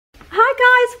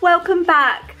guys, welcome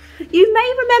back. You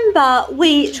may remember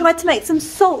we tried to make some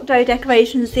salt dough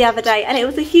decorations the other day and it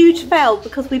was a huge fail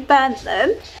because we burnt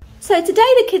them. So today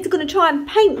the kids are going to try and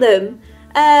paint them.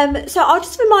 So I'll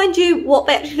just remind you what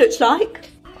they actually look like.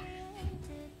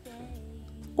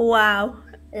 Wow.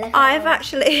 I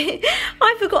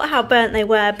forgot how burnt they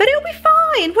were, but it'll be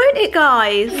fine, won't it,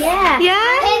 guys? Yeah.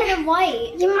 Yeah? They're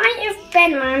white. You might have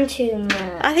bent mine too much.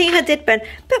 I think I did bend.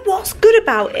 But what's good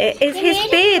about it is his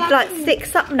beard like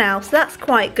sticks up now, so that's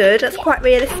quite good. That's quite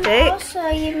realistic. And also,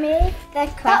 you made the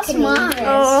cracking.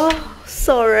 Oh,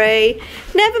 sorry.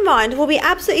 Never mind. We'll be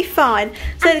absolutely fine.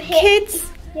 So the kids.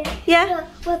 Yeah.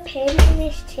 We're painting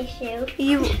this tissue.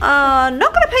 You are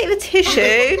not going to paint the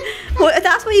tissue. Well,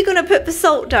 that's where you're going to put the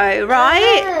salt dough,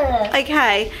 right?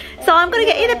 Okay. So I'm going to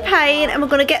get you the paint and we're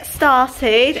going to get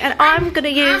started. And I'm going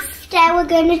to use... After we're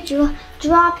going to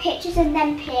draw pictures and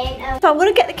then paint them. So I'm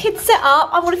going to get the kids set up.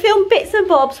 I'm going to film bits and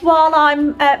bobs while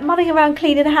I'm mulling around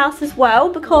cleaning the house as well,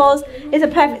 because it's a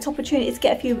perfect opportunity to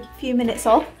get a few minutes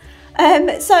off.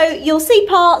 So you'll see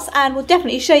parts and we'll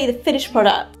definitely show you the finished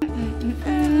product.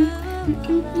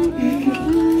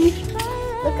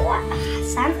 Look at that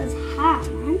Santa's hat,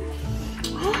 man.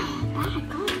 Oh my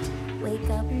god. Wake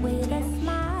up with a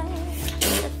smile.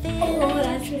 Oh,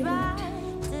 that's really good.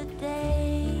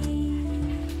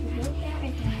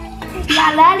 La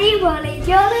la li wolly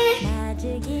jolly.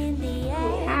 Magic in the air.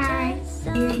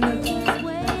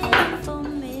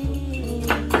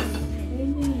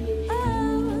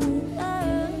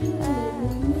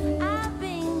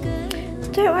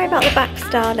 Don't worry about the backs,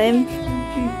 darling.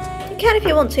 You can if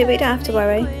you want to, but you don't have to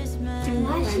worry.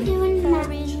 Why is she doing that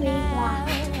tree black?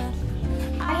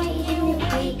 I hate you doing it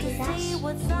white because that's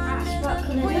what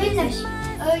colour is this?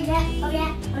 Oh yeah.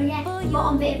 The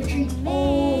bottom bit of the tree is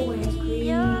always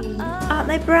green. Aren't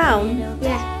they brown?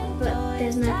 Yeah, but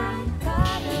there's no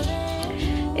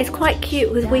brown. It's quite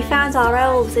cute because we found our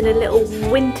elves in a little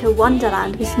winter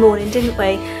wonderland this morning, didn't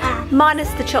we? Minus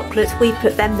the chocolates, we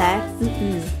put them there.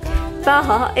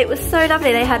 But it was so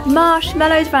lovely. They had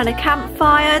marshmallows around a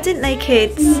campfire, didn't they,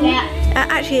 kids? Yeah.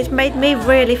 Actually, it's made me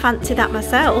really fancy that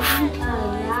myself. Oh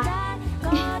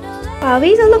yeah. Wow,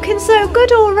 these are looking so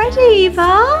good already,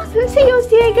 Eva. Let's see yours,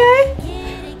 Diego.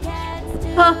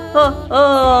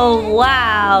 Oh,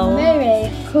 wow.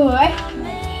 Very cool.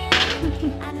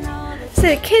 So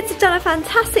the kids have done a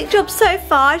fantastic job so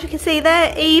far. As you can see,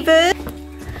 they're even.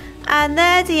 And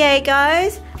there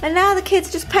Diego's. And now the kids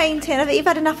are just painting. I think you've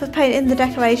had enough of painting the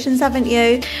decorations, haven't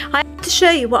you? I have to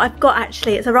show you what I've got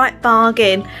actually. It's a right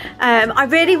bargain. I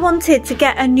really wanted to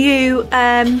get a new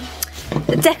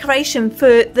decoration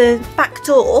for the back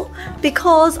door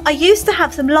because I used to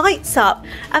have some lights up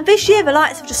and this year the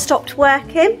lights have just stopped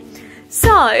working.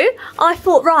 So I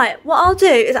thought, right, what I'll do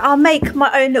is I'll make my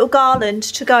own little garland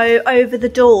to go over the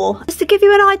door. Just to give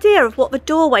you an idea of what the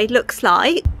doorway looks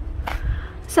like.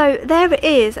 So there it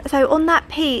is. So on that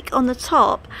peak on the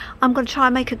top, I'm going to try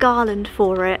and make a garland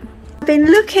for it. I've been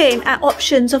looking at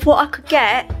options of what I could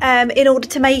get in order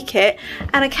to make it,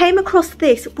 and I came across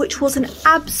this, which was an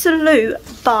absolute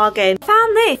bargain. I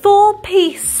found this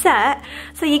 4-piece set.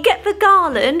 So you get the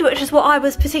garland, which is what I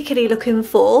was particularly looking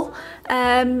for,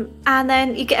 and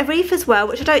then you get a wreath as well,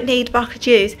 which I don't need but I could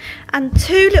use, and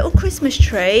 2 little Christmas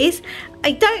trees.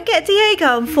 I don't get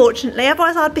Diego, unfortunately,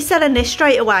 otherwise I'd be selling this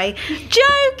straight away. Joking!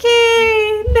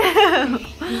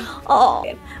 Oh,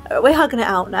 we're hugging it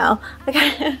out now.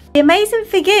 Okay. The amazing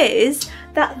thing is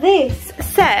that this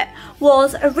set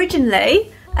was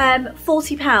originally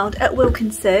 £40 at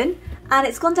Wilkinson, and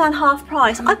it's gone down half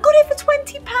price. I got it for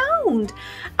 £20, and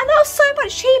that was so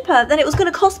much cheaper than it was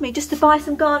going to cost me just to buy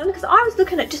some garland, because I was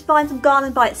looking at just buying some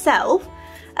garland by itself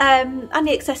and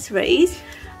the accessories.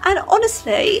 And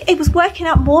honestly, it was working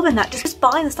out more than that, just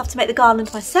buying the stuff to make the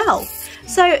garland myself.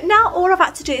 So now all I've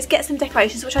had to do is get some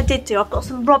decorations, which I did do. I've got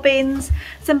some robins,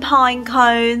 some pine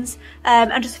cones,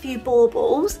 and just a few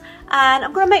baubles. And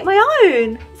I'm going to make my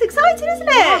own. It's exciting, isn't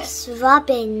it? Yes,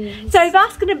 robins. So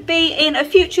that's going to be in a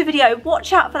future video.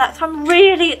 Watch out for that, because I'm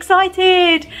really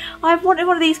excited. I've wanted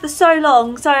one of these for so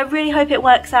long, so I really hope it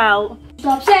works out.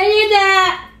 Stop saying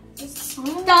that!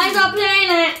 Guys, stop saying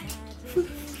it!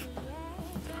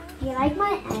 You like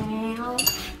my elf?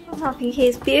 Oh, I think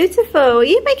he's beautiful. Are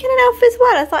you making an elf as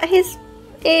well? It's like his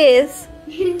ears.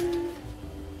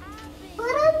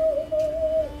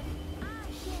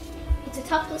 It's a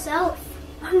topless elf.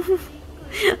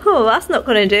 Oh, that's not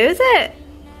going to do, is it?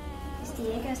 It's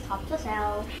Diego's topless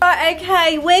elf. Right,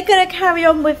 okay, we're going to carry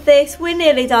on with this. We're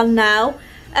nearly done now.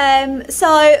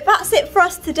 So that's it for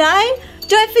us today.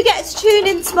 Don't forget to tune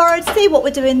in tomorrow to see what we're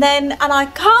doing then. And I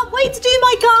can't wait to do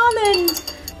my garland.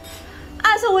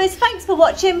 as always, thanks for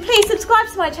watching. Please subscribe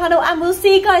to my channel and we'll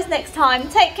see you guys next time.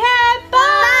 Take care. Bye.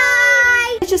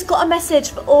 Bye. I just got a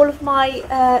message for all of my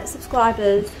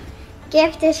subscribers.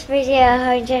 Give this video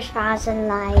 100,000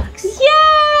 likes.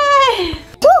 Yay!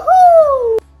 Woohoo!